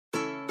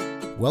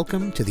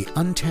Welcome to the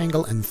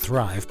Untangle and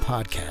Thrive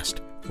podcast,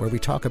 where we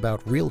talk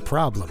about real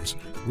problems,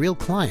 real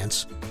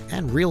clients,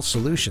 and real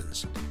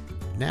solutions.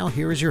 Now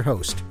here is your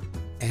host,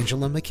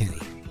 Angela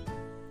McKinney.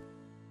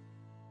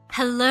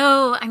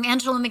 Hello, I'm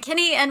Angela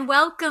McKinney, and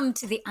welcome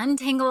to the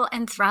Untangle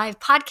and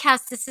Thrive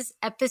podcast. This is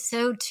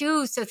episode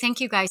 2, so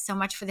thank you guys so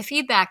much for the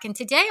feedback. And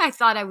today I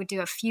thought I would do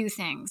a few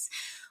things.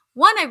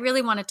 One, I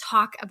really want to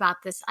talk about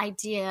this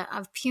idea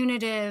of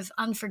punitive,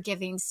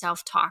 unforgiving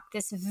self-talk,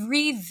 this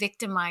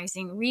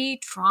re-victimizing,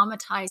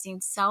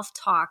 re-traumatizing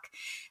self-talk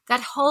that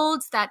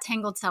holds that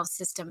tangled self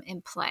system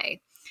in play.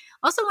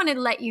 Also wanted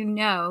to let you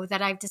know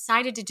that I've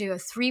decided to do a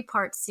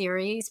 3-part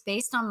series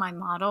based on my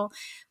model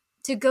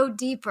to go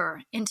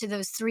deeper into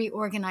those 3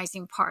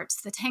 organizing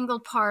parts, the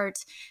tangled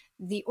part,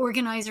 the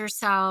organizer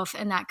self,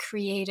 and that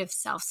creative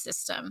self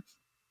system.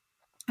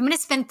 I'm going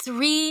to spend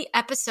 3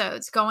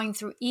 episodes going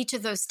through each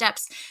of those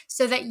steps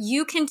so that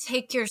you can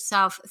take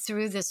yourself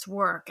through this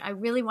work. I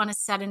really want to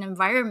set an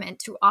environment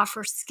to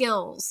offer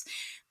skills,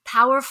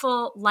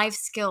 powerful life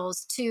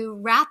skills to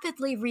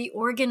rapidly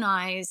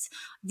reorganize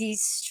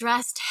these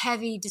stressed,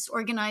 heavy,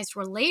 disorganized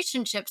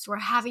relationships we're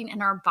having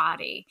in our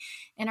body,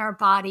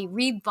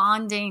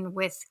 rebonding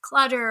with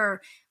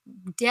clutter,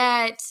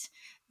 debt,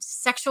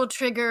 sexual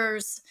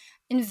triggers,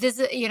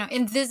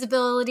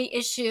 invisibility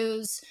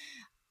issues,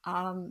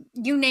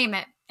 you name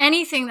it,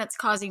 anything that's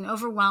causing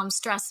overwhelm,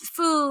 stress,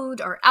 food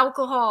or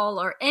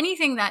alcohol or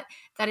anything that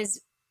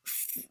is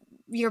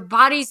your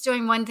body's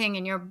doing one thing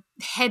and your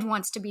head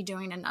wants to be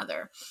doing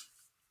another.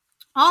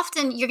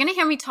 Often you're going to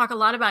hear me talk a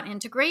lot about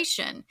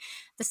integration,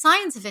 the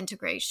science of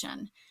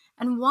integration,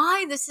 and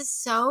why this is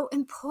so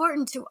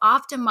important to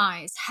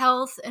optimize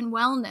health and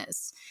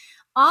wellness.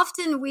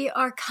 Often we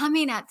are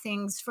coming at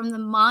things from the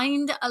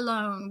mind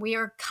alone. We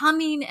are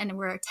coming and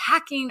we're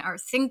attacking our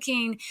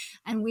thinking,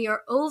 and we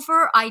are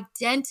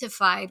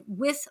over-identified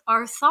with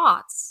our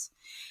thoughts.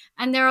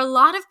 And there are a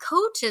lot of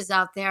coaches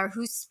out there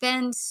who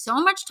spend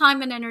so much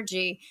time and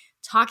energy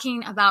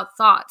talking about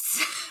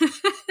thoughts.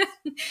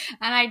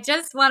 And I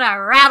just want to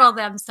rattle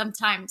them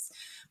sometimes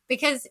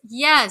because,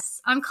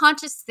 yes,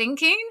 unconscious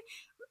thinking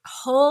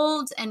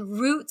holds and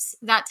roots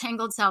that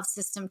tangled self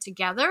system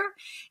together.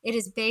 It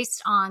is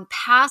based on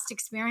past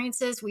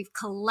experiences. We've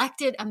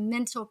collected a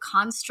mental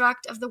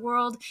construct of the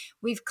world.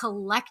 We've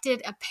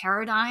collected a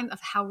paradigm of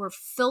how we're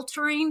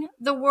filtering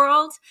the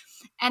world.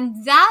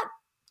 And that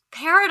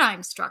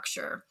paradigm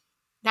structure,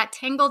 that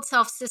tangled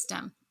self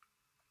system,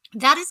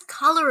 that is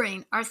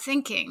coloring our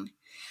thinking.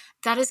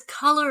 That is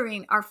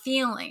coloring our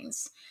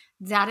feelings.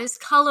 That is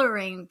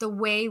coloring the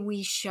way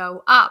we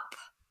show up.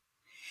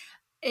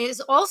 It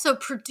is also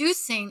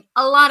producing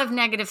a lot of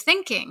negative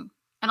thinking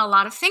and a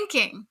lot of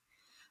thinking.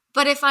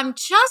 But if I'm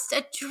just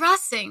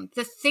addressing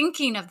the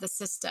thinking of the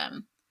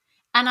system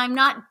and I'm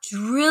not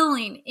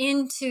drilling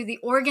into the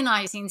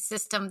organizing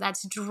system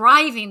that's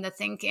driving the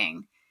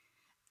thinking,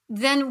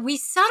 then we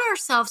set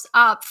ourselves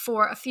up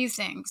for a few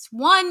things.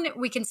 One,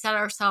 we can set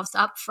ourselves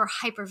up for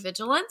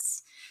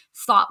hypervigilance,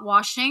 thought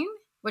washing,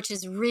 which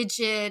is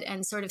rigid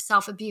and sort of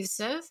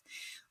self-abusive.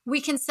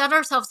 We can set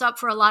ourselves up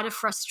for a lot of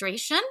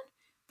frustration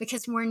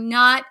because we're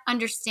not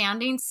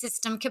understanding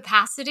system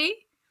capacity.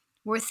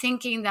 We're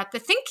thinking that the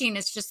thinking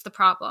is just the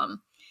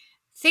problem.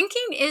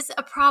 Thinking is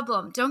a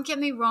problem, don't get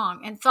me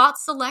wrong, and thought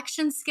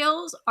selection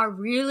skills are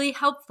really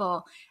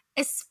helpful,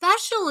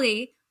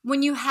 especially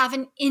when you have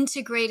an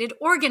integrated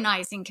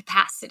organizing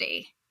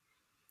capacity.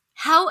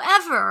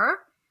 However,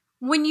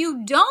 when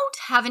you don't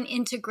have an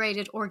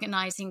integrated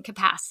organizing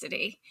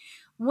capacity,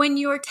 when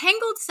your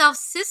tangled self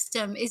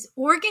system is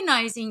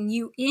organizing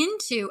you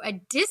into a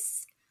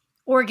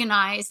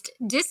disorganized,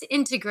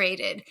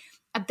 disintegrated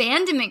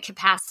abandonment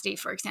capacity,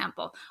 for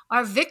example,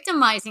 our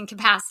victimizing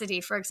capacity,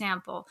 for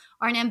example,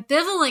 or an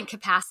ambivalent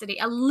capacity,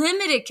 a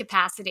limited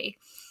capacity,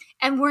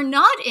 and we're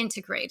not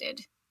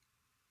integrated,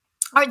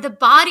 or the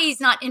body's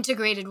not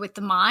integrated with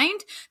the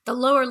mind, the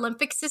lower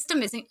limbic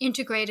system isn't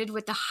integrated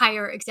with the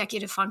higher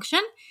executive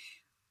function,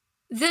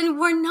 then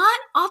we're not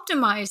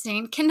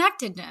optimizing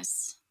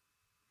connectedness.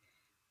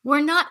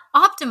 We're not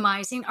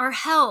optimizing our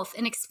health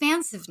and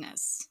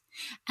expansiveness.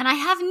 And I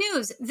have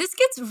news. This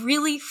gets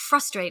really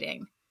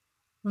frustrating.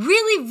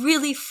 Really,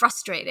 really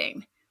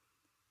frustrating.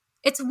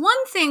 It's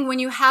one thing when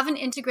you have an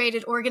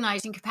integrated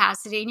organizing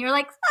capacity and you're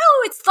like,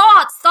 oh, it's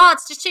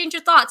thoughts, just change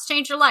your thoughts,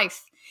 change your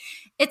life.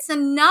 It's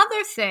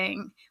another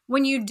thing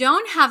when you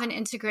don't have an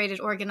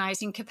integrated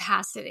organizing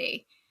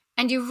capacity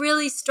and you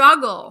really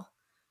struggle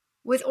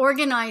with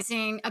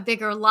organizing a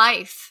bigger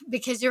life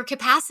because your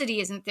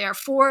capacity isn't there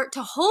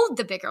to hold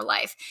the bigger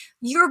life.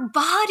 Your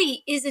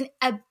body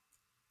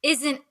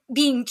isn't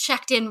being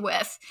checked in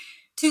with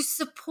to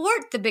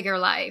support the bigger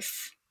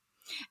life.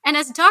 And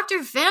as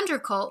Dr. Van der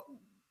Kolk's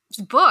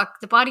book,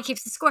 The Body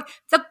Keeps the Score,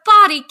 the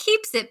body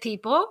keeps it,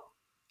 people.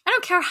 I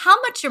don't care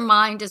how much your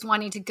mind is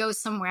wanting to go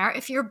somewhere.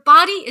 If your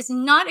body is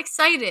not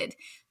excited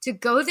to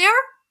go there,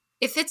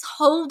 if it's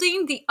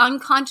holding the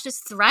unconscious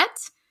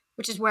threat,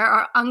 which is where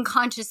our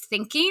unconscious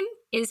thinking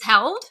is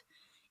held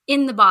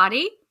in the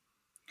body,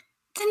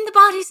 then the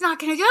body's not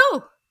going to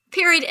go.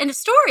 Period. End of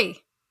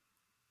story.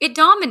 it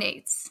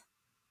dominates.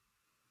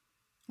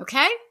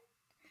 Okay?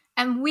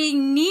 And we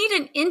need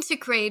an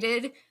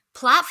integrated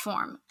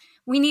platform.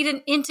 We need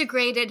an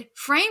integrated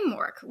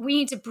framework. We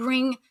need to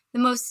bring the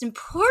most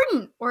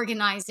important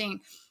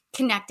organizing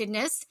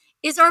connectedness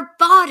is our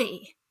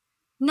body,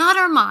 not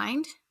our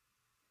mind.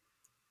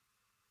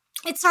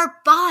 It's our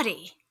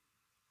body.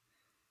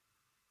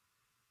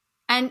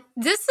 And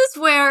this is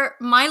where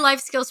my life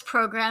skills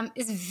program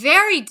is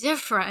very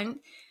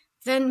different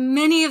than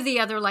many of the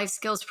other life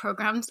skills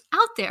programs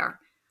out there.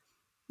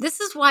 This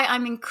is why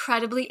I'm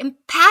incredibly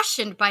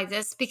impassioned by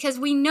this, because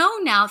we know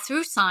now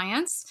through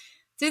science,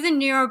 through the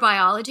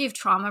neurobiology of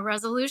trauma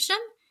resolution,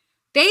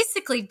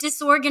 basically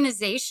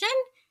disorganization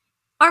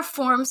are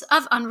forms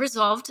of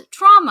unresolved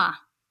trauma.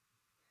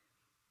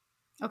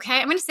 Okay,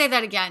 I'm going to say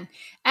that again.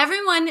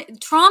 Everyone,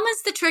 trauma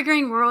is the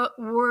triggering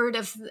word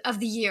of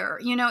the year.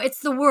 You know,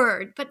 it's the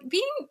word, but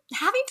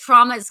having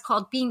trauma is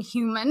called being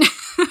human.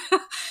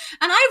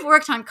 And I've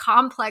worked on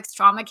complex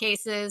trauma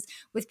cases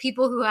with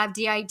people who have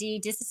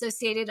DID,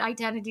 dissociated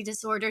identity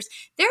disorders.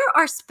 There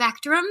are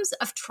spectrums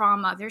of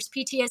trauma. There's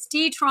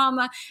PTSD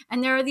trauma,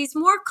 and there are these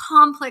more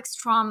complex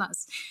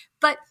traumas.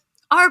 But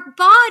our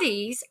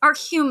bodies are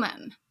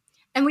human,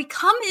 and we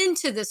come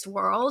into this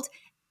world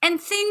and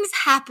things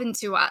happen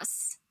to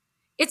us.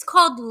 It's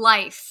called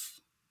life.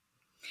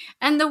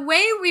 And the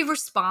way we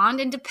respond,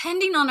 and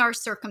depending on our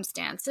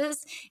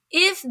circumstances,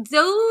 if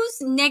those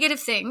negative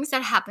things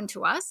that happened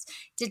to us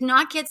did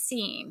not get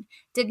seen,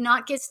 did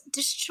not get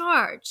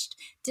discharged,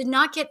 did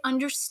not get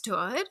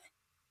understood,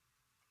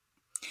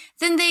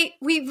 then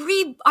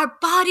our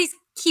bodies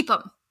keep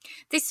them.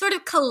 They sort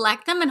of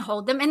collect them and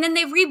hold them, and then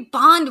they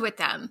rebond with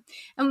them.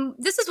 And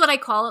this is what I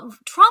call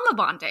trauma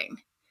bonding.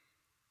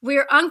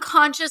 We're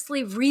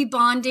unconsciously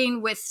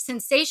rebonding with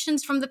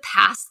sensations from the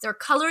past. They're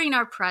coloring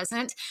our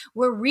present.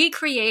 We're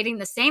recreating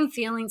the same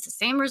feelings, the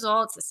same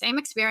results, the same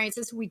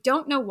experiences. We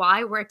don't know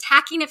why. We're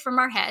attacking it from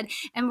our head,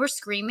 and we're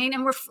screaming,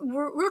 and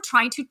we're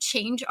trying to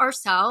change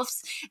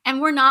ourselves,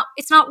 and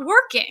it's not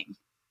working.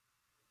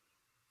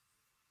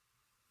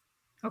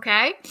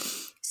 Okay?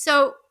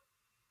 So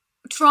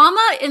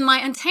trauma in my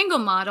Untangle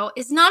model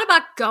is not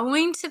about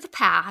going to the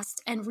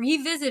past and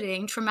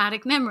revisiting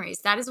traumatic memories.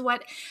 That is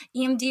what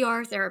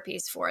EMDR therapy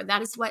is for.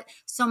 That is what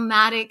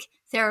somatic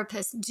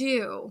therapists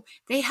do.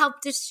 They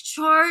help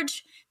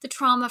discharge the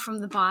trauma from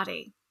the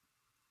body.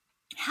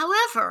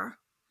 However,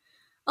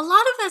 a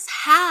lot of us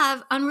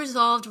have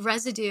unresolved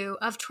residue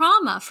of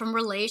trauma from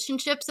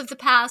relationships of the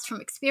past,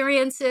 from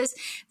experiences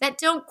that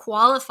don't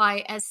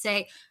qualify as,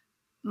 say,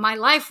 my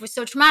life was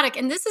so traumatic.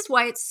 And this is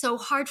why it's so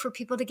hard for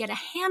people to get a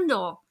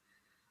handle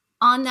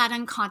on that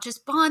unconscious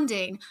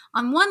bonding.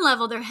 On one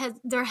level, their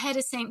head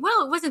is saying,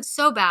 well, it wasn't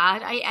so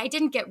bad. I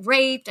didn't get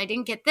raped. I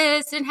didn't get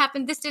this.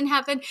 This didn't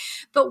happen.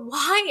 But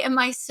why am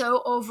I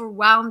so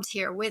overwhelmed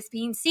here with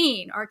being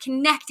seen or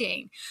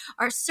connecting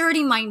or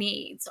asserting my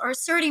needs or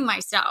asserting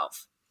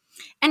myself?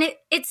 And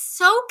it's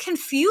so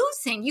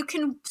confusing. You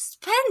can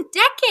spend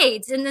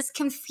decades in this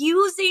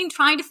confusing,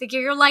 trying to figure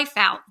your life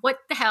out. What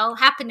the hell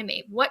happened to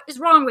me? What is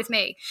wrong with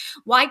me?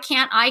 Why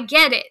can't I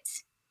get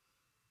it?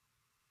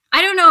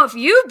 I don't know if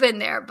you've been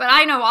there, but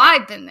I know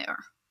I've been there.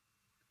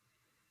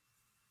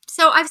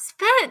 So I've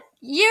spent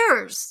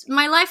years,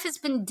 my life has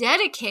been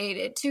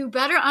dedicated to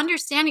better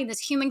understanding this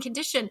human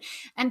condition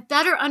and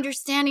better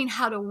understanding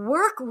how to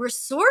work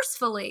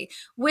resourcefully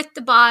with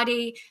the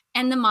body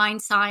and the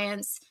mind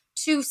science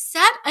to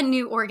set a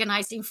new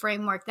organizing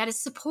framework that is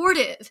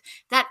supportive,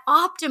 that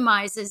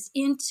optimizes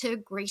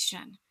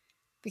integration.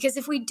 Because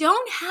if we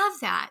don't have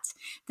that,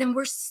 then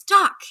we're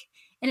stuck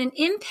in an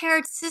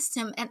impaired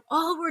system, and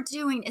all we're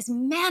doing is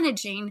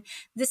managing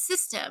the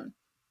system.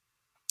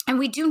 And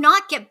we do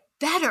not get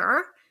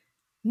better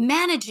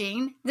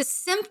managing the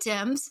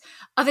symptoms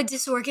of a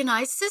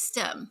disorganized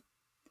system.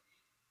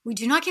 We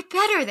do not get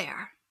better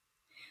there.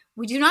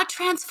 We do not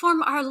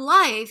transform our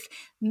life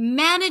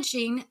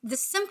managing the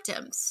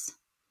symptoms.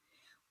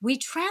 We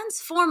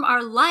transform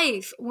our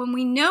life when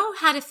we know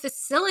how to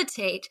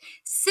facilitate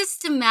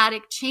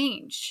systematic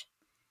change.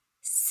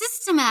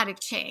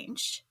 Systematic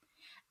change.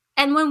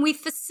 And when we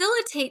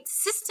facilitate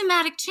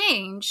systematic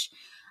change,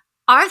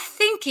 our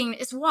thinking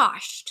is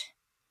washed.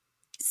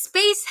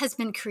 Space has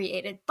been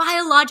created.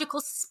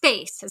 Biological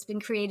space has been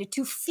created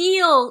to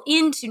feel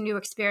into new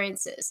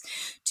experiences,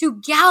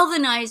 to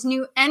galvanize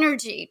new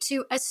energy,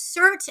 to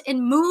assert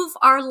and move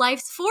our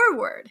lives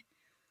forward.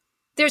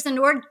 There's an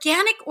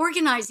organic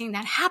organizing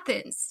that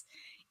happens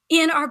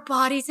in our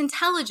body's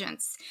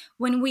intelligence.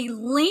 When we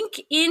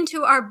link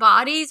into our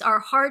bodies, our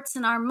hearts,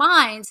 and our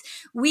minds,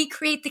 we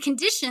create the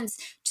conditions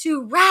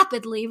to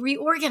rapidly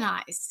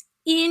reorganize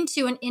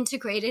into an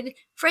integrated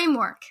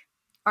framework,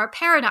 our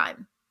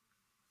paradigm.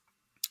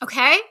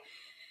 Okay?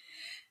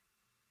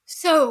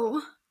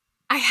 So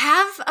I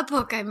have a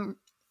book.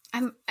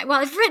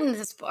 I've written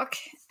this book,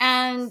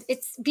 and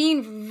it's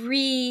being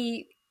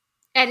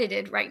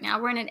re-edited right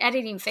now. We're in an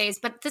editing phase,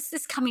 but this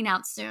is coming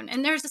out soon.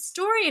 And there's a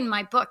story in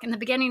my book, in the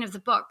beginning of the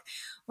book,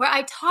 where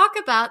I talk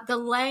about the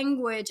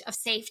language of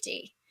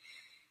safety.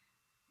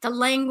 the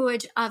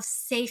language of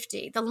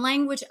safety, the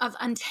language of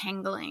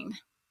untangling.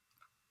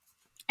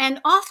 And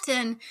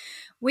often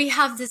we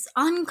have this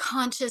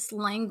unconscious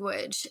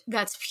language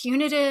that's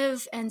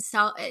punitive and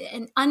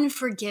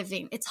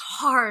unforgiving. It's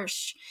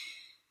harsh.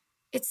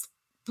 It's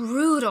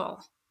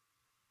brutal.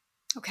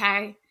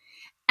 Okay?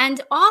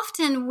 And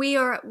often we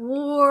are at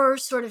war,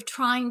 sort of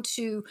trying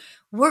to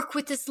work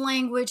with this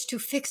language to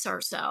fix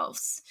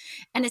ourselves.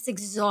 And it's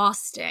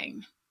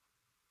exhausting.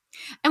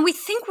 And we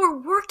think we're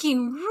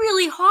working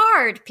really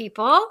hard,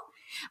 people.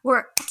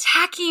 We're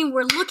attacking,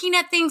 we're looking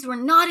at things, we're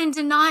not in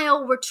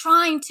denial, we're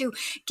trying to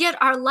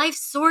get our life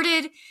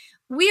sorted.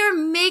 We are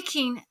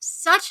making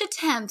such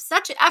attempts,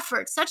 such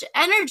effort, such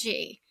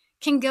energy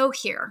can go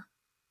here.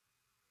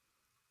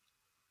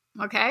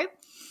 Okay?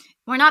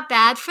 We're not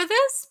bad for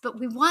this, but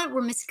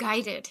we're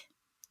misguided.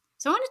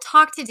 So I want to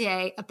talk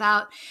today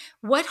about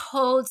what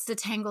holds the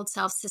tangled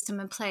self system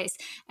in place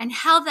and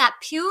how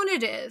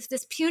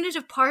this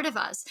punitive part of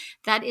us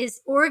that is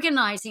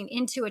organizing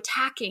into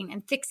attacking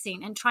and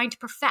fixing and trying to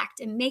perfect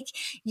and make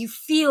you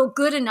feel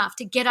good enough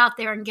to get out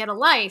there and get a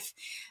life,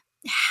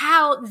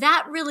 how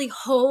that really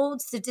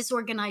holds the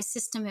disorganized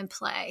system in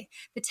play.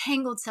 The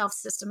tangled self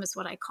system is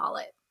what I call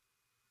it.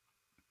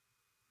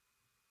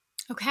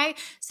 Okay,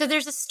 so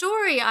there's a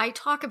story I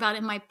talk about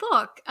in my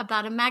book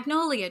about a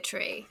magnolia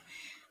tree.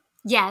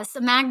 Yes,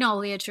 a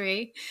magnolia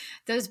tree,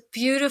 those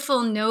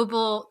beautiful,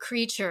 noble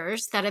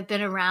creatures that have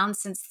been around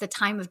since the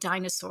time of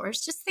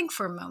dinosaurs. Just think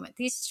for a moment.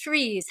 These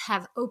trees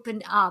have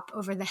opened up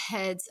over the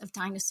heads of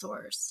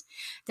dinosaurs.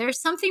 There's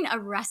something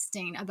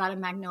arresting about a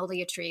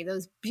magnolia tree,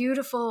 those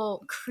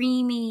beautiful,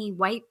 creamy,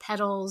 white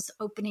petals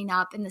opening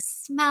up and the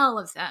smell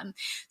of them.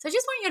 So I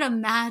just want you to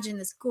imagine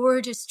this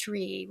gorgeous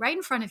tree right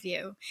in front of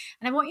you.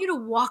 And I want you to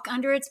walk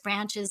under its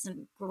branches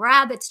and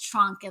grab its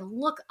trunk and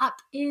look up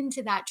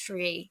into that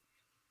tree.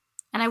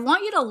 And I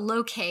want you to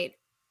locate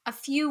a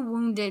few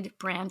wounded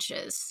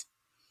branches.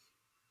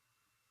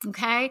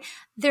 Okay?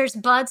 There's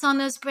buds on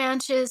those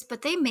branches,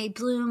 but they may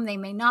bloom, they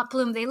may not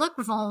bloom. They look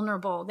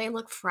vulnerable, they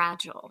look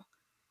fragile.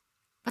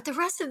 But the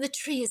rest of the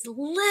tree is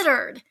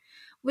littered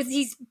with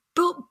these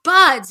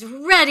buds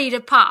ready to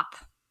pop.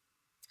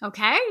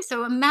 Okay?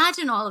 So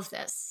imagine all of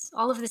this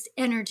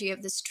energy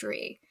of this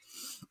tree.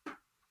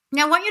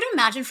 Now I want you to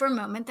imagine for a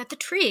moment that the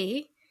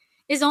tree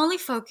is only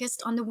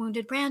focused on the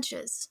wounded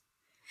branches.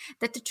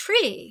 That the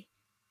tree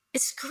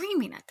is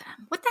screaming at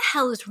them. What the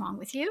hell is wrong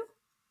with you?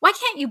 Why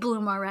can't you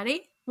bloom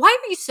already? Why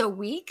are you so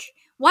weak?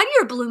 Why do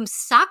your blooms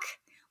suck?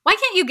 Why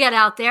can't you get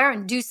out there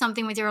and do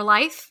something with your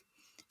life?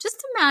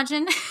 Just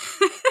imagine,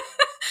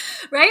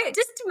 right?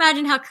 Just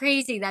imagine how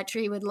crazy that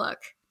tree would look.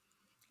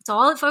 It's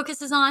all it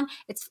focuses on.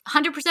 It's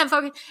 100%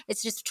 focused.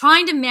 It's just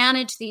trying to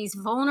manage these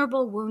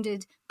vulnerable,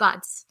 wounded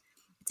buds.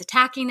 It's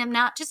attacking them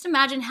now. Just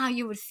imagine how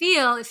you would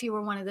feel if you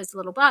were one of those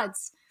little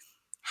buds.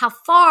 How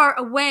far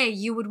away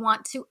you would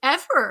want to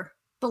ever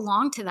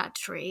belong to that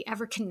tree,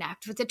 ever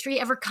connect with the tree,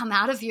 ever come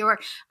out of your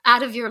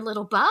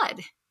little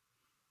bud.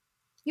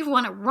 You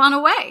want to run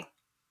away.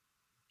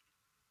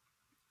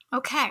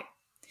 Okay.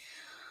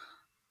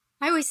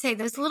 I always say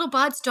those little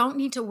buds don't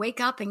need to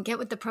wake up and get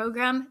with the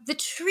program. The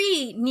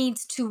tree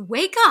needs to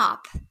wake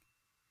up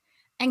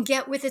and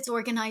get with its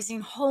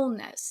organizing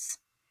wholeness.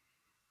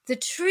 The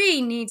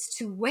tree needs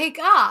to wake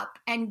up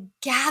and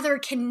gather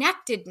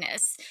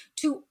connectedness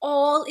to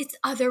all its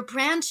other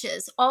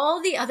branches,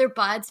 all the other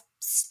buds,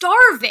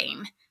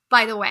 starving,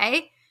 by the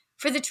way,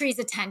 for the tree's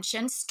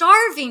attention,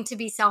 starving to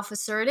be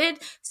self-asserted,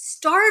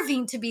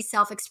 starving to be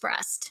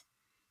self-expressed.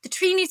 The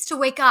tree needs to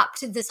wake up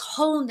to this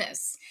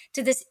wholeness,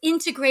 to this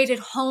integrated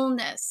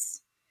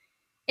wholeness.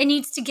 It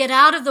needs to get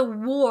out of the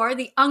war,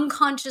 the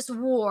unconscious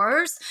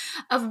wars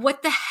of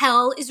what the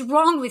hell is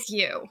wrong with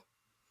you,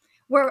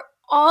 where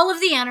all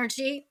of the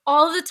energy,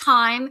 all of the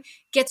time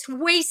gets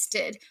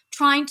wasted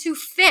trying to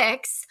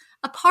fix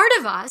a part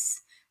of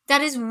us that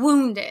is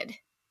wounded.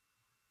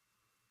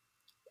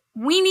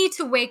 We need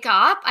to wake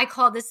up. I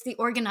call this the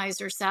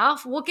organizer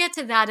self. We'll get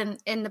to that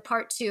in the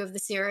part 2 of the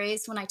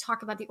series when I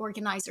talk about the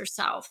organizer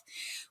self.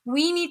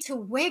 We need to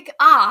wake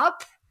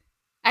up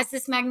as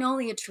this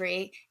magnolia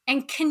tree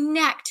and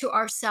connect to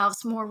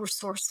ourselves more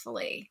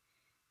resourcefully.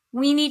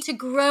 We need to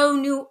grow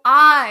new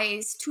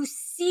eyes to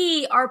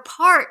see our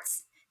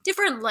parts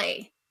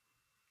differently.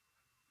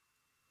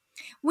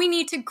 We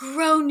need to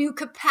grow new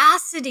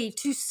capacity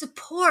to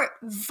support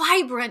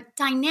vibrant,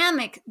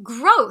 dynamic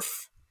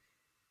growth.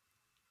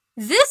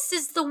 This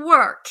is the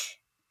work.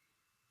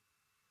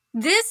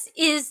 This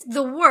is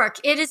the work.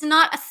 It is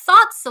not a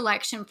thought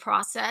selection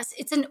process.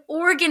 It's an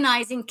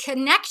organizing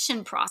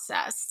connection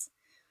process.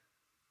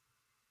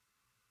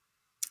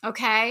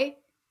 Okay?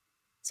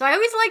 So I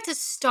always like to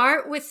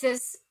start with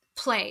this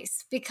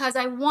place because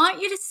I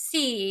want you to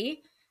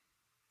see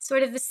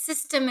sort of the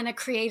system in a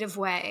creative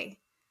way.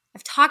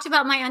 I've talked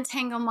about my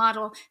Untangle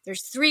model.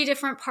 There's 3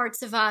 different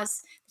parts of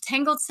us. The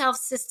tangled self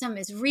system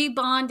is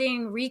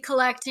rebonding,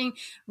 recollecting,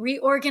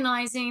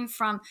 reorganizing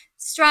from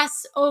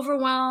stress,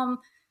 overwhelm,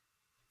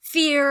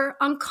 fear,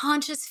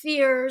 unconscious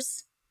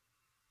fears.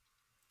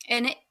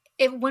 And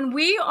when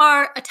we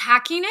are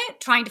attacking it,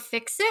 trying to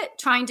fix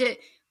it,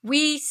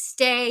 we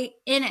stay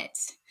in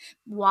it.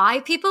 Why,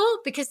 people?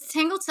 Because the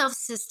tangled self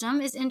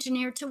system is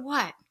engineered to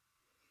what?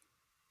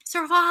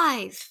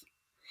 Survive.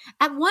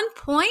 At one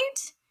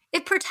point,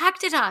 it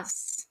protected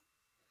us.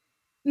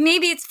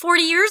 Maybe it's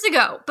 40 years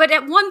ago, but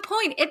at one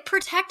point it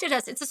protected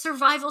us. It's a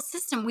survival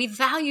system. We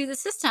value the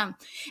system.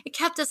 It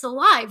kept us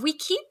alive. We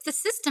keep the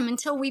system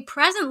until we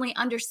presently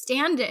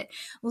understand it,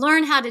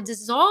 learn how to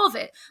dissolve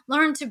it,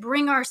 learn to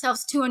bring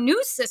ourselves to a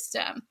new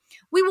system.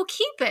 We will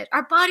keep it.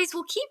 Our bodies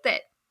will keep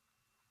it.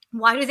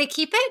 Why do they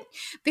keep it?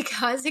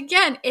 Because,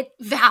 again, it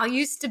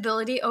values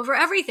stability over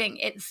everything.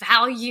 It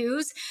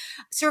values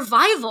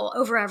survival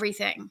over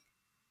everything.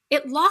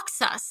 It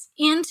locks us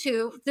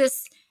into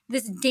this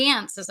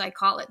dance, as I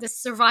call it, this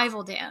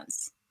survival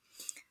dance.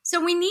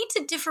 So we need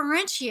to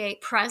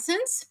differentiate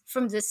presence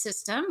from this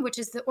system, which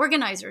is the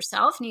organizer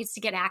self needs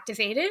to get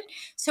activated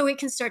so we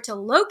can start to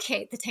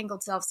locate the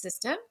tangled self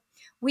system.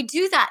 We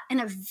do that in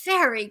a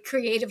very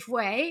creative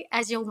way,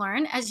 as you'll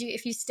learn,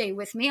 if you stay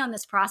with me on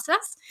this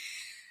process.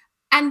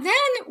 And then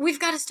we've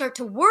got to start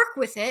to work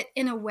with it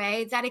in a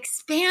way that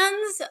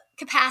expands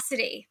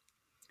capacity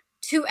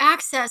to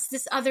access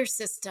this other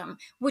system,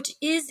 which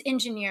is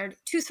engineered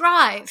to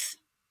thrive.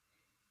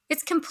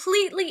 It's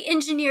completely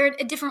engineered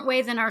a different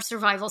way than our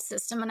survival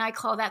system, and I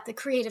call that the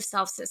creative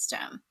self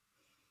system.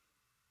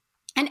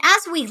 And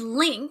as we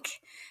link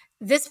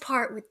this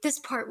part with this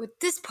part with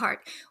this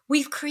part,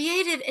 we've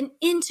created an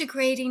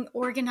integrating,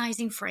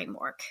 organizing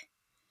framework.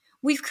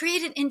 We've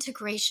created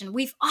integration.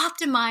 We've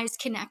optimized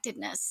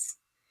connectedness.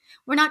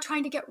 We're not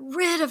trying to get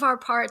rid of our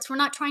parts. We're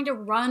not trying to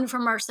run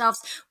from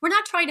ourselves. We're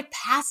not trying to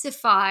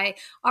pacify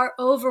our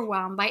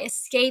overwhelm by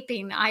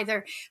escaping,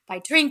 either by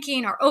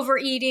drinking or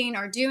overeating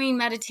or doing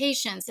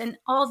meditations. And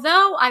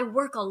although I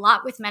work a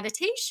lot with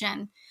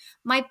meditation,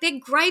 my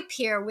big gripe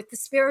here with the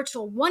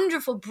spiritual,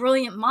 wonderful,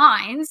 brilliant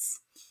minds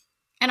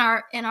in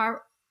our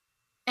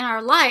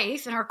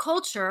life, in our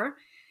culture,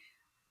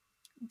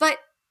 but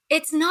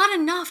it's not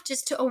enough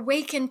just to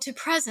awaken to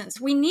presence.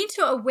 We need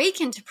to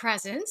awaken to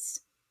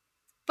presence,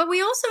 but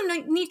we also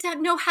need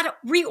to know how to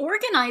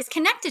reorganize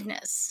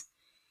connectedness.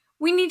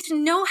 We need to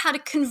know how to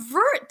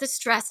convert the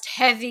stressed,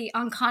 heavy,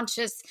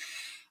 unconscious,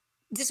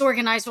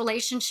 disorganized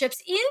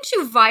relationships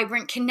into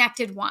vibrant,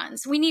 connected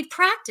ones. We need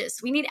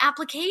practice. We need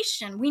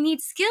application. We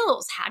need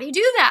skills. How do you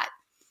do that?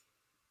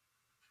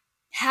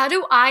 How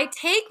do I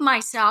take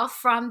myself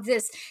from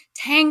this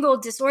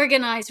tangled,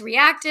 disorganized,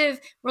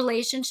 reactive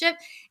relationship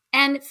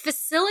and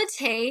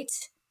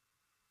facilitate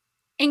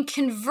and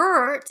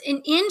convert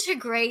and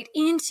integrate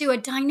into a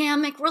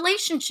dynamic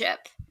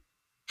relationship?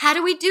 How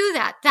do we do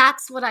that?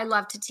 That's what I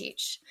love to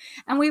teach.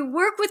 And we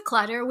work with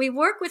clutter. We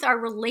work with our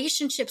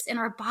relationships in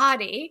our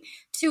body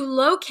to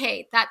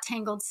locate that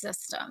tangled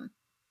system.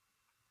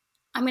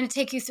 I'm going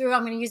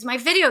to use my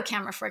video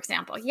camera, for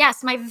example.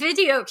 Yes, my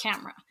video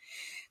camera,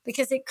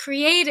 because it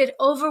created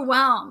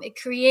overwhelm. It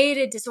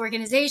created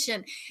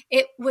disorganization.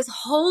 It was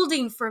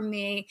holding for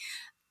me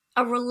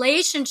a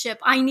relationship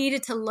I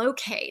needed to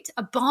locate,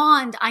 a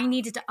bond I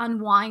needed to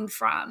unwind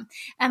from.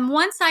 And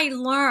once I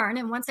learn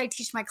and once I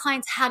teach my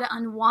clients how to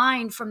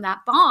unwind from that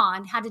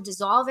bond, how to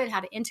dissolve it, how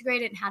to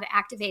integrate it, and how to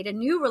activate a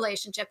new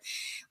relationship,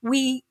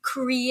 we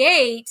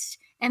create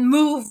and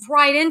move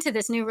right into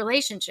this new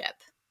relationship.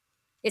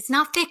 It's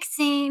not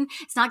fixing.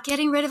 It's not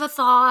getting rid of a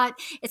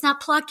thought. It's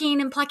not plucking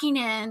and plucking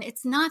in.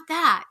 It's not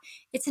that.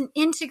 It's an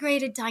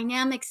integrated,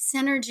 dynamic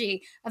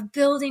synergy of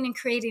building and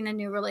creating a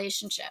new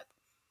relationship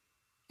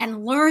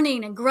and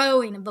learning and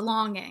growing and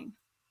belonging.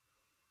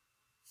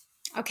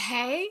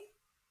 Okay?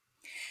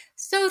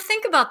 So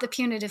think about the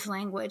punitive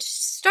language.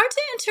 Start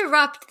to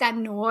interrupt that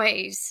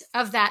noise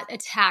of that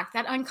attack,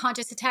 that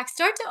unconscious attack.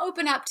 Start to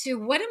open up to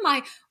what are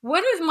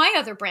my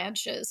other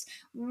branches?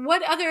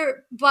 What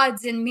other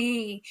buds in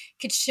me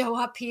could show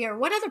up here?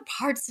 What other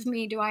parts of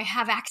me do I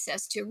have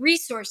access to,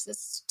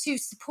 resources to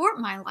support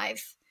my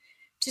life,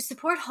 to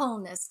support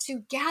wholeness,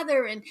 to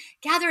gather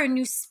a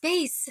new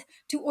space,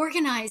 to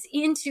organize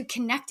into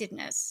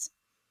connectedness?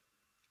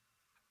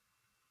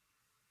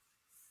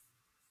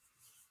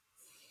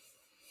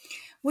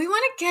 We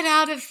want to get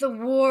out of the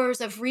wars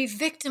of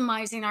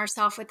re-victimizing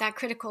ourselves with that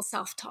critical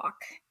self-talk.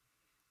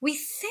 We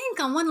think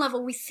on one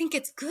level, we think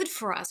it's good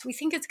for us. We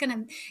think it's going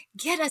to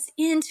get us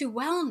into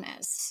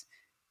wellness,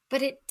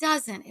 but it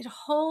doesn't. It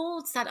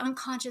holds that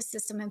unconscious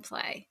system in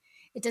play.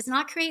 It does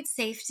not create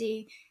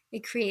safety.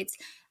 It creates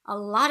a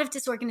lot of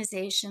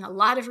disorganization, a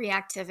lot of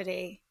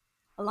reactivity,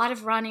 a lot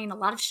of running, a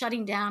lot of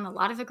shutting down, a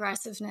lot of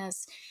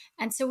aggressiveness.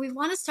 And so we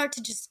want to start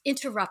to just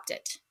interrupt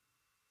it.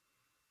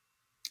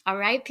 All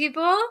right,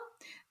 people?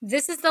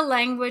 This is the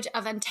language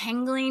of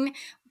untangling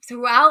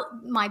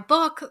throughout my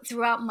book,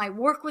 throughout my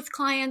work with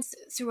clients,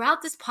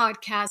 throughout this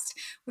podcast.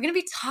 We're going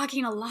to be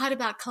talking a lot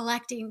about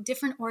collecting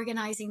different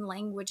organizing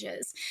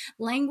languages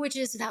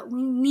that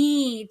we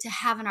need to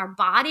have in our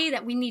body,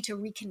 that we need to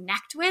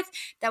reconnect with,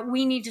 that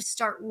we need to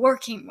start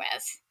working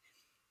with,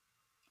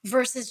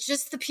 versus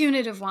just the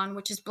punitive one,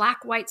 which is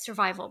black-white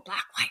survival,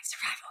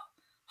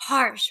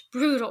 harsh,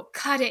 brutal,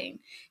 cutting,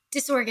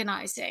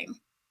 disorganizing.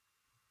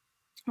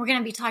 We're going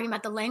to be talking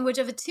about the language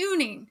of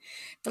attuning,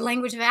 the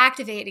language of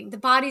activating, the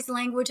body's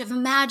language of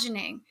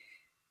imagining,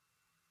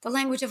 the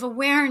language of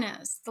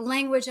awareness, the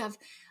language of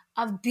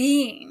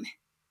being,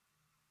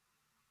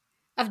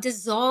 of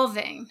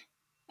dissolving,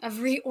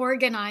 of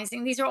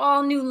reorganizing. These are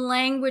all new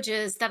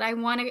languages that I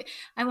want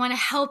to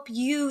help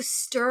you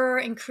stir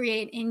and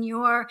create in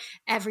your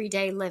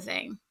everyday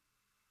living.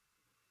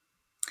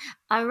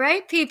 All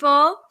right,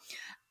 people.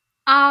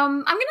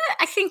 I'm going to,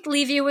 I think,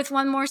 leave you with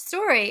one more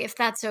story, if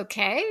that's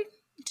okay.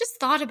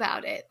 Just thought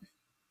about it.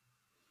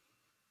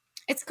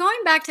 It's going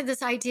back to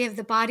this idea of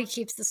the body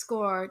keeps the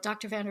score,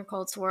 Dr. van der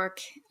Kolk's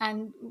work,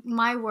 and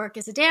my work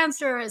as a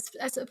dancer,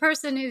 as a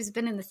person who's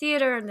been in the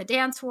theater and the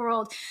dance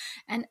world,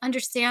 and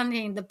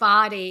understanding the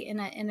body in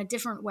a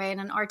different way, in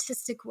an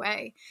artistic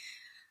way,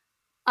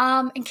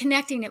 and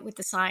connecting it with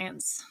the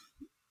science.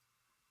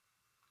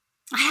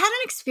 I had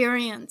an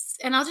experience,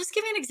 and I'll just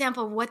give you an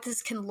example of what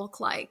this can look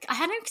like. I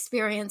had an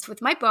experience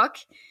with my book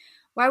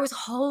where I was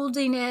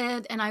holding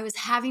it and I was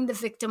having the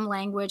victim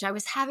language. I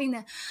was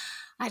having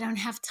I don't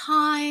have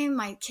time.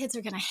 My kids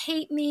are going to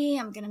hate me.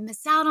 I'm going to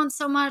miss out on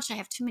so much. I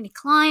have too many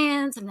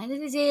clients. And I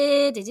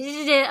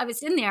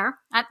was in there.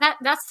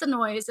 That's the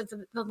noise of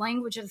the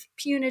language of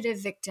punitive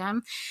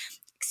victim.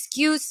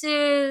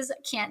 Excuses.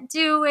 I can't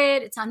do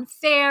it. It's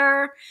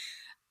unfair.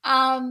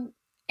 And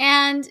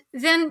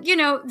then,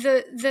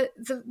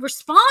 the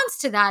response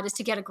to that is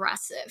to get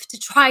aggressive, to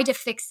try to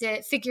fix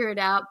it, figure it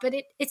out, but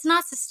it's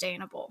not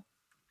sustainable.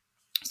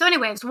 So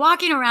anyway, I was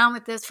walking around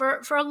with this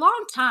for a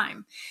long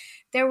time.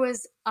 There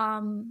was,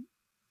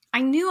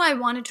 I knew I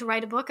wanted to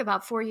write a book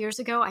about 4 years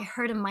ago. I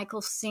heard a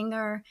Michael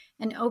Singer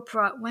and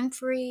Oprah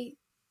Winfrey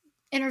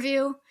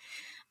interview,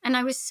 and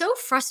I was so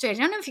frustrated.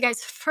 I don't know if you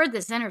guys have heard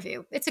this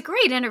interview. It's a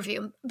great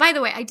interview. By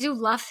the way, I do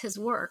love his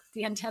work,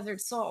 The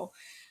Untethered Soul.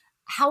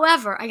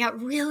 However, I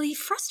got really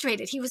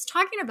frustrated. He was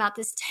talking about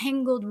this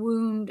tangled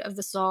wound of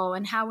the soul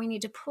and how we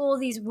need to pull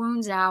these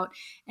wounds out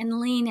and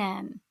lean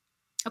in.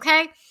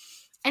 Okay?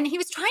 And he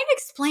was trying to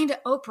explain to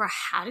Oprah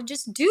how to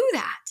just do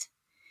that.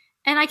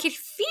 And I could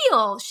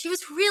feel she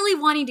was really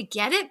wanting to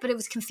get it, but it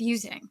was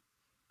confusing.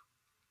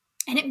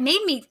 And it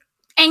made me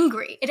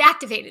angry. It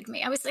activated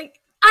me. I was like,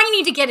 I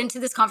need to get into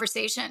this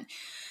conversation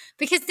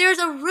because there's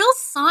a real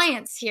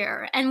science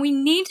here and we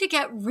need to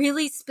get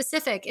really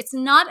specific. It's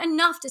not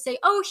enough to say,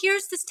 oh,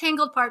 here's this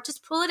tangled part,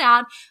 just pull it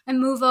out and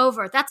move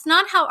over. That's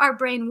not how our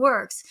brain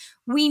works.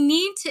 We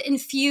need to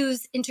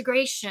infuse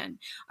integration.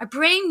 Our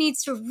brain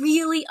needs to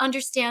really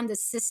understand the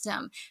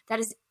system that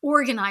is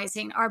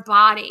organizing our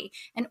body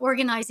and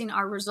organizing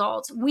our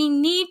results. We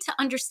need to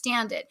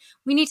understand it.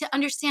 We need to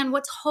understand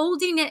what's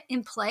holding it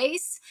in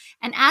place.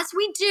 And as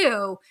we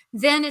do,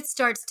 then it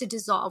starts to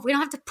dissolve. We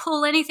don't have to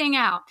pull anything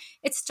out.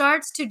 It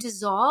starts to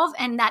dissolve,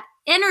 and that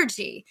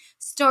energy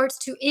starts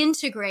to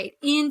integrate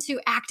into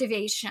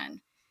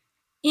activation,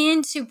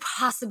 into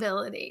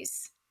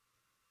possibilities.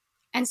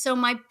 And so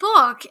my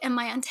book and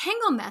my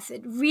Untangle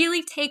method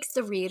really takes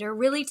the reader,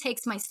 really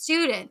takes my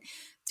student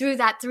through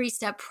that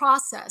 3-step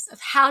process of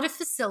how to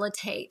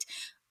facilitate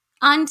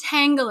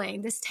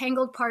untangling this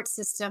tangled part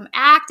system,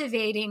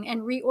 activating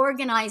and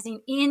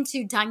reorganizing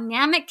into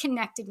dynamic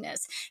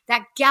connectedness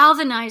that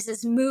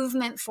galvanizes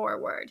movement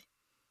forward.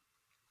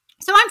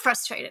 So I'm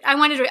frustrated.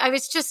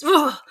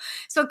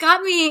 So it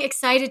got me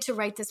excited to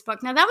write this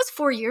book. Now that was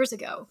 4 years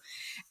ago,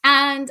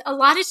 and a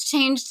lot has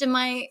changed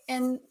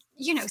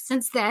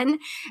since then.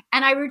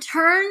 And I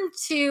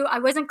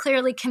wasn't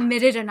clearly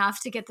committed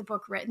enough to get the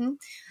book written.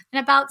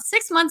 And about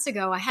 6 months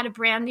ago, I had a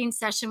branding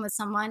session with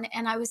someone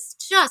and I was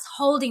just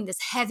holding this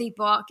heavy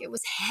book. It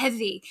was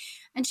heavy.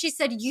 And she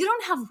said, you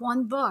don't have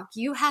one book,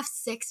 you have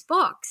 6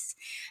 books.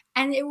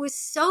 And it was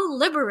so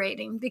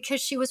liberating because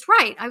she was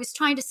right. I was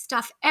trying to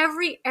stuff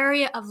every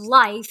area of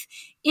life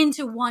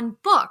into one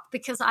book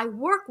because I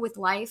work with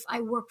life.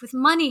 I work with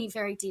money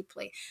very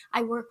deeply.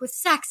 I work with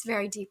sex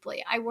very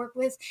deeply. I work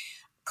with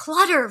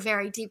clutter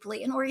very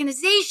deeply in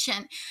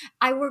organization.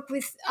 I work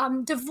with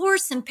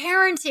divorce and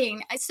parenting.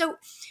 So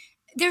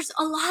there's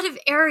a lot of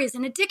areas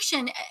in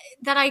addiction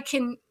that I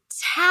can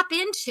tap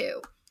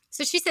into.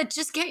 So she said,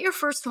 just get your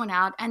first one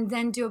out and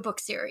then do a book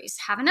series.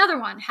 Have another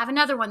one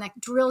that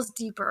drills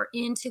deeper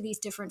into these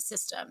different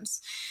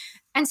systems.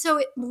 And so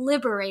it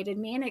liberated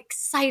me and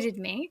excited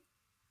me.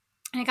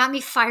 And it got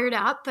me fired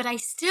up, but I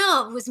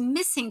still was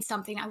missing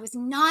something. I was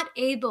not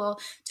able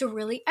to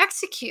really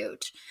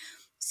execute.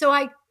 So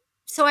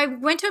I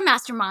went to a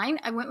mastermind.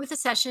 I went with a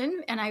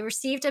session and I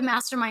received a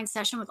mastermind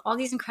session with all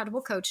these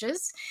incredible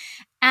coaches.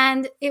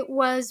 And it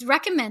was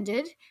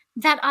recommended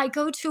that I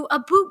go to a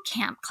boot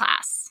camp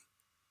class.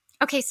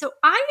 Okay, so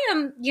I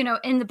am,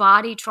 in the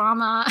body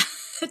trauma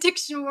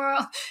addiction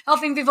world,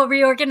 helping people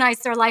reorganize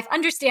their life,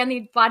 understand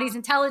the body's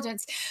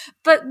intelligence.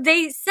 But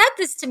they said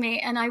this to me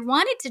and I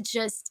wanted to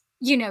just,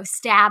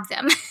 stab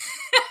them.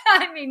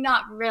 I mean,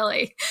 not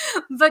really,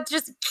 but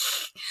just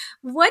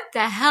what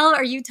the hell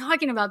are you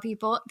talking about,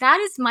 people? That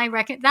is my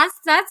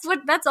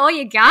that's all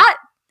you got?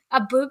 A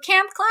boot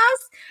camp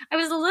class? I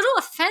was a little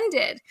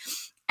offended.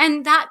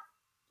 And that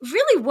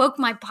really woke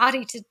my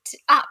body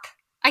up.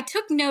 I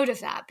took note of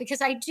that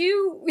because I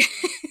do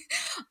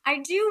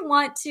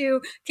want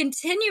to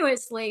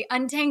continuously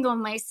untangle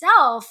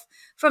myself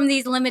from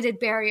these limited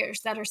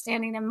barriers that are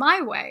standing in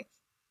my way.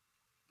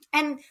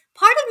 And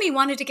part of me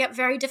wanted to get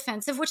very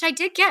defensive, which I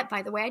did get,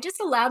 by the way. I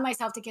just allowed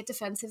myself to get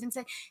defensive and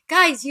say,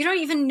 guys, you don't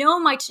even know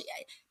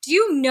do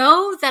you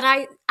know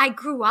that I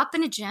grew up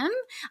in a gym?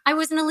 I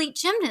was an elite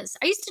gymnast.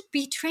 I used to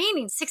be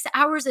training 6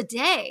 hours a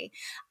day.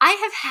 I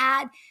have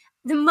had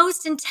the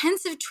most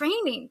intensive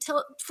training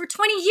for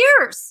 20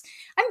 years.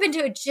 I've been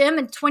to a gym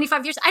in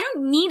 25 years. I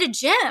don't need a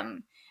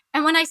gym.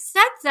 And when I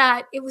said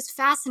that, it was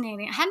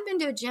fascinating. I hadn't been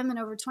to a gym in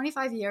over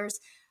 25 years.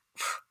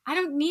 I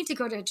don't need to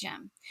go to a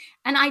gym.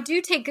 And I do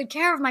take good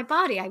care of my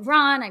body. I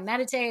run, I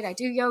meditate, I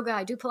do yoga,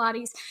 I do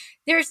Pilates.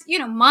 There's,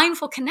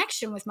 mindful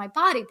connection with my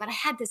body, but I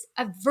had this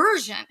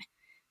aversion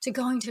to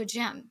going to a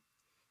gym.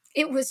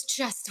 It was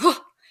just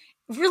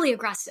really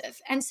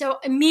aggressive. And so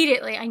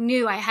immediately I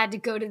knew I had to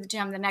go to the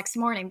gym the next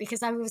morning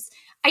because I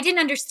didn't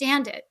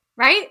understand it,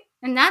 right?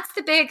 And that's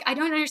I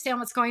don't understand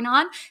what's going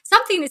on.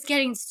 Something is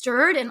getting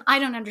stirred and I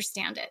don't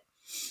understand it.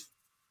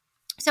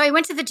 So I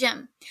went to the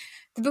gym,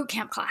 the boot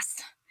camp class.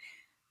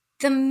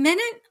 The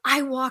minute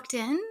I walked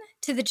in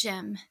to the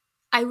gym,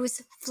 I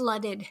was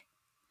flooded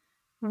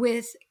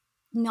with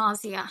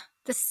nausea.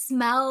 The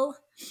smell,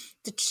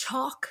 the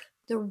chalk,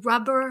 the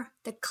rubber,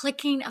 the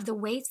clicking of the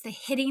weights, the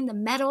hitting, the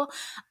metal.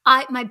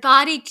 My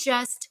body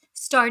just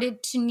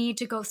started to need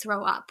to go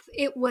throw up.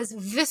 It was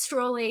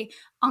viscerally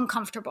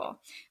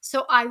uncomfortable.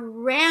 So I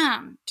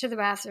ran to the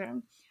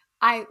bathroom.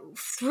 I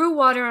threw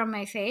water on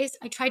my face.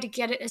 I tried to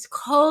get it as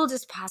cold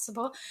as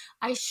possible.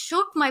 I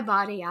shook my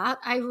body out.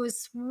 I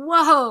was,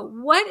 whoa,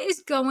 what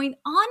is going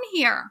on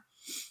here?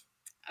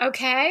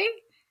 Okay.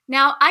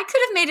 Now, I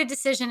could have made a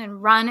decision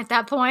and run at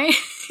that point,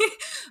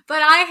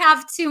 but I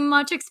have too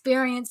much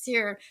experience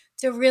here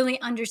to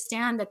really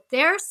understand that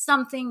there's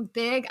something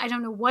big. I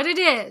don't know what it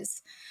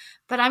is,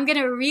 but I'm going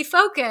to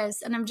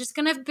refocus and I'm just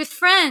going to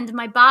befriend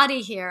my body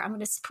here. I'm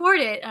going to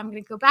support it. I'm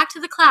going to go back to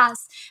the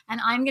class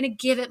and I'm going to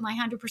give it my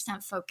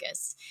 100%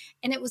 focus.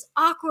 And it was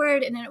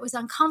awkward and it was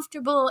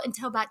uncomfortable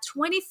until about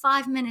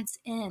 25 minutes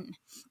in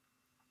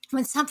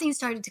when something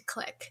started to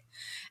click.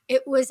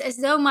 It was as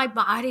though my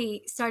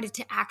body started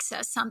to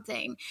access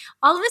something.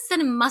 All of a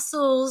sudden,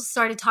 muscles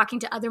started talking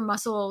to other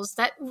muscles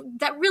that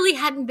really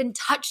hadn't been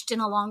touched in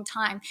a long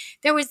time.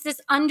 There was this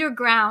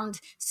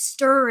underground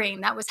stirring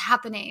that was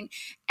happening.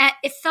 And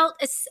it felt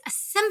a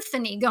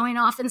symphony going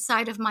off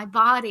inside of my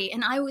body.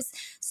 And I was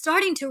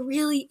starting to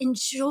really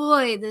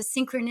enjoy the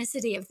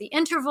synchronicity of the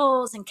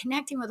intervals and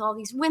connecting with all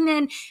these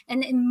women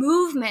and in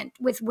movement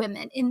with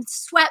women, in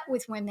sweat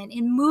with women,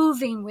 in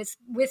moving with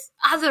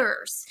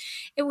others.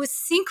 It was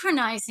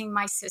synchronizing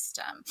my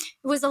system.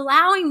 It was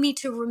allowing me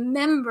to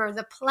remember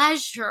the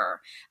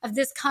pleasure of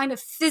this kind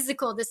of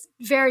this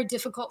very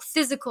difficult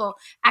physical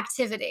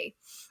activity.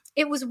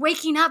 It was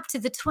waking up to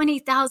the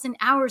 20,000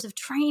 hours of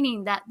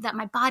training that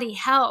my body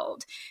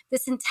held,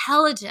 this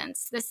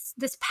intelligence,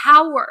 this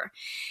power.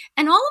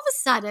 And all of a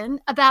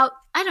sudden, about,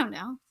 I don't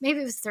know,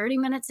 maybe it was 30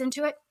 minutes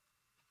into it,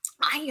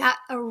 I got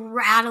a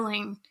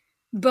rattling,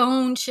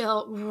 bone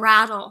chill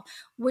rattle,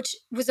 which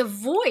was a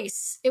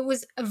voice. It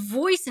was a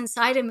voice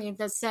inside of me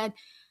that said,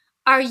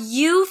 "Are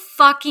you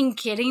fucking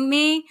kidding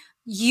me?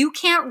 You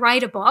can't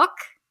write a book?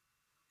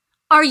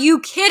 Are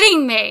you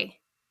kidding me?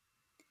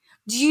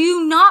 Do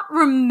you not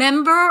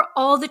remember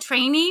all the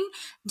training?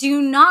 Do you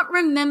not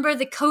remember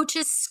the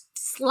coaches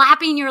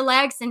slapping your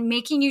legs and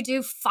making you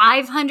do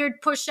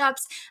 500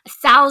 push-ups,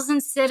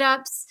 1,000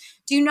 sit-ups?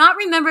 Do you not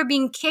remember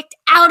being kicked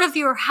out of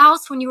your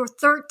house when you were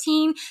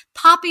 13,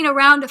 popping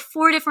around to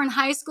 4 different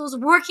high schools,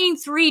 working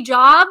 3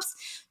 jobs?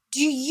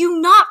 Do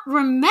you not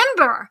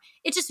remember?"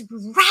 It just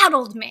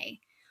rattled me.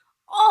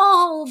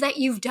 All that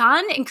you've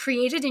done and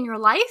created in your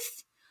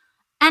life.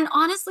 And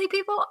honestly,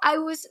 people, I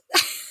was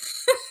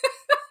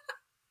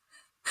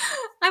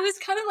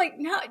kind of like,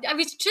 no, I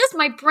was just,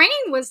 my brain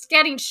was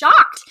getting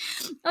shocked,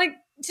 like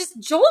just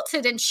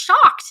jolted and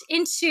shocked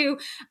into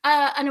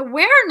an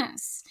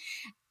awareness.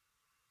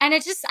 And I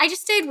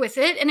just stayed with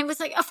it. And it was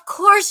like, of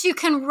course you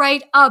can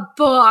write a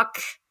book.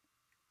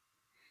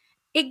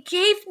 It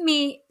gave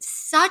me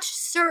such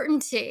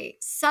certainty,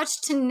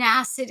 such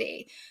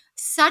tenacity,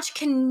 such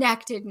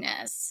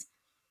connectedness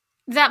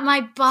that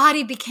my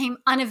body became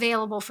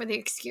unavailable for the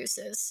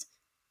excuses.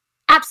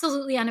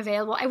 Absolutely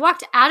unavailable. I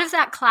walked out of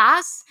that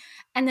class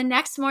and the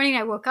next morning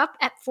I woke up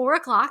at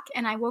 4:00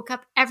 and I woke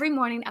up every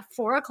morning at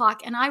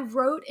 4:00 and I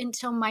wrote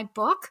until my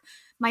book,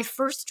 my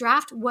first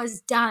draft,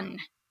 was done.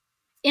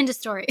 End of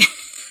story.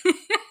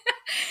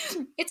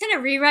 It's in a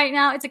rewrite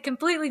now. It's a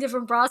completely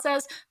different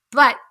process,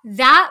 but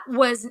I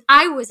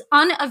was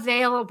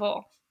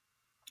unavailable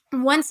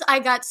once I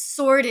got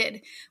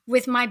sorted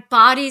with my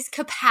body's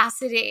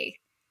capacity.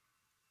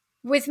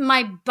 With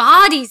my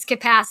body's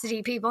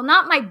capacity, people,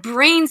 not my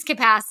brain's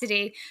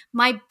capacity,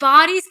 my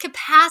body's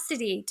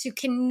capacity to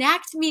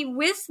connect me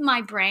with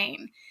my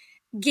brain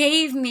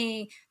gave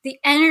me the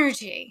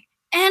energy,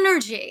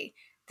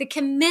 the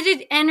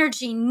committed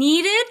energy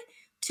needed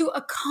to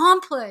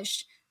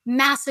accomplish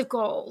massive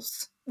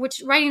goals,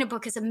 which writing a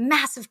book is a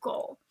massive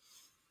goal.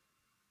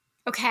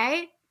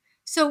 Okay?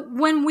 So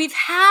when we've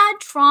had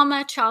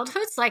trauma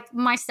childhoods, like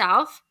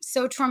myself,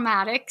 so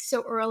traumatic,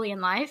 so early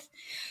in life,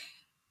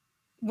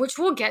 which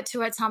we'll get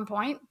to at some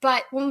point,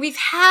 but when we've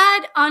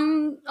had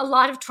a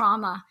lot of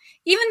trauma,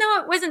 even though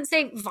it wasn't,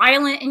 say,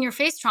 violent in your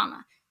face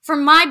trauma, for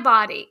my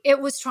body,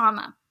 it was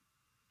trauma.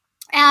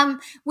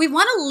 And we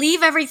want to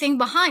leave everything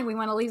behind. We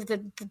want to leave the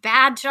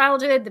bad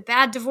childhood, the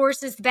bad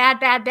divorces, the bad.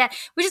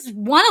 We just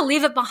want to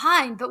leave it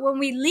behind. But when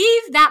we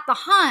leave that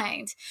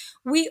behind,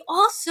 we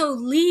also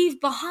leave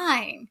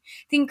behind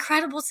the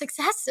incredible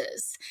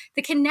successes,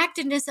 the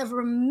connectedness of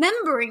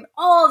remembering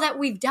all that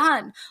we've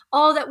done,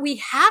 all that we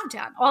have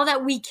done, all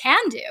that we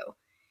can do.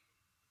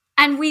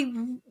 And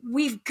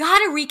we've got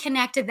to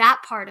reconnect to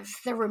that part of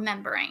the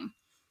remembering.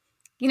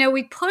 You know,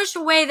 we push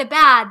away the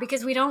bad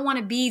because we don't want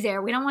to be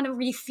there. We don't want to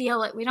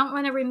re-feel it. We don't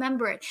want to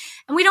remember it.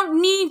 And we don't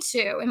need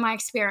to, in my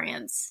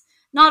experience.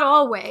 Not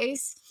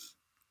always.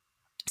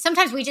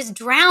 Sometimes we just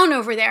drown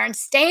over there and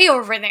stay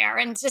over there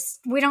and just,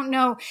 we don't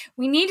know.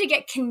 We need to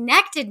get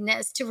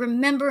connectedness to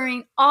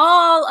remembering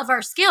all of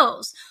our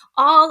skills,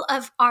 all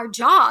of our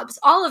jobs,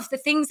 all of the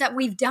things that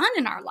we've done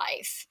in our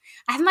life.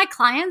 I have my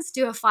clients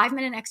do a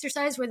 5-minute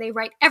exercise where they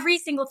write every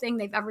single thing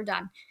they've ever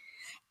done,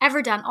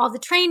 all the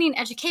training,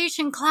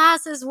 education,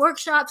 classes,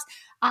 workshops,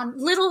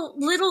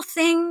 little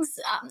things,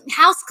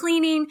 house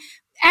cleaning,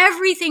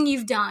 everything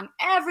you've done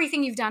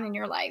in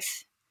your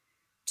life,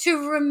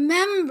 to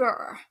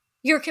remember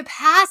your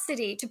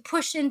capacity to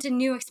push into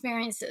new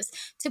experiences,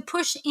 to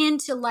push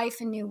into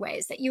life in new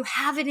ways, that you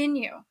have it in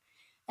you.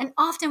 And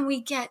often we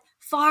get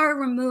far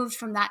removed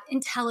from that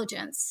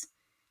intelligence.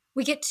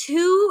 We get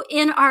too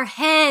in our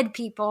head,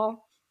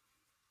 people.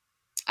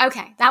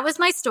 Okay, that was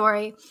my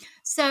story.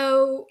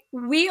 So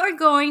we are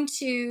going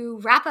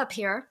to wrap up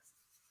here.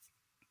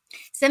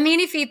 Send me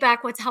any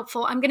feedback, what's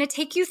helpful. I'm going to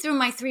take you through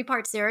my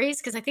 3-part series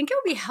because I think it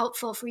would be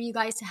helpful for you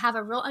guys to have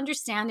a real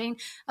understanding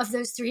of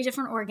those 3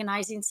 different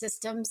organizing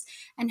systems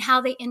and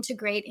how they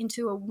integrate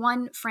into a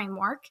one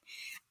framework.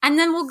 And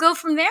then we'll go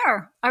from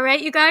there. All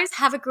right, you guys,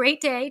 have a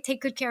great day.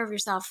 Take good care of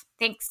yourself.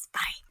 Thanks. Bye.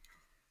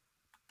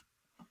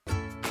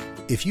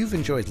 If you've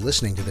enjoyed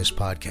listening to this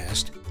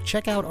podcast,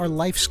 check out our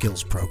life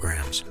skills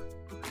programs.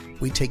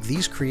 We take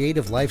these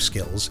creative life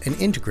skills and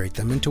integrate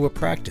them into a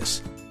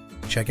practice.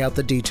 Check out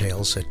the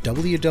details at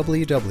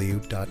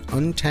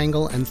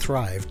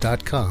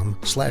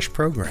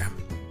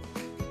www.untangleandthrive.com/program.